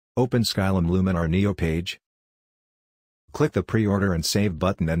Open 𝙙𝙤𝙨𝙤𝙤 Luminar NEO page. Click the pre-order and save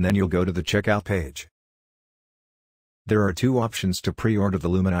button and then you'll go to the checkout page. There are two options to pre-order the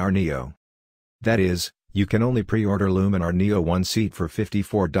Luminar NEO. That is, you can only pre-order Luminar NEO 1 seat for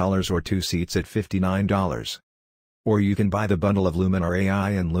 $54 or 2 seats at $59. Or you can buy the bundle of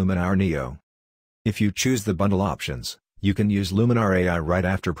LuminarAI and Luminar NEO. If you choose the bundle options, you can use LuminarAI right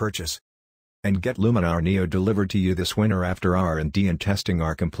after purchase and get Luminar NEO delivered to you this winter after R&D and testing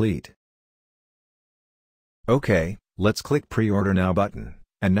are complete. Okay, let's click Pre-Order Now button,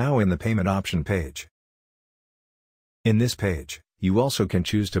 and now in the payment option page. In this page, you also can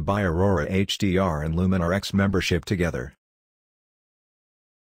choose to buy Aurora HDR and Luminar X membership together.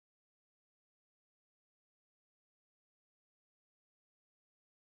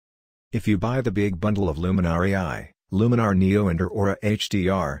 If you buy the big bundle of LuminarAI, Luminar NEO and Aurora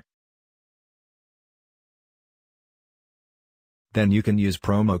HDR, then you can use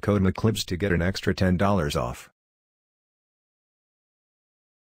promo code 𝙙𝙤𝙨 to get an extra $10 off.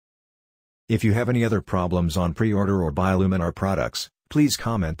 If you have any other problems on pre-order or buy Luminar products, please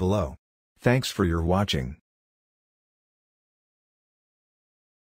comment below. Thanks for your watching.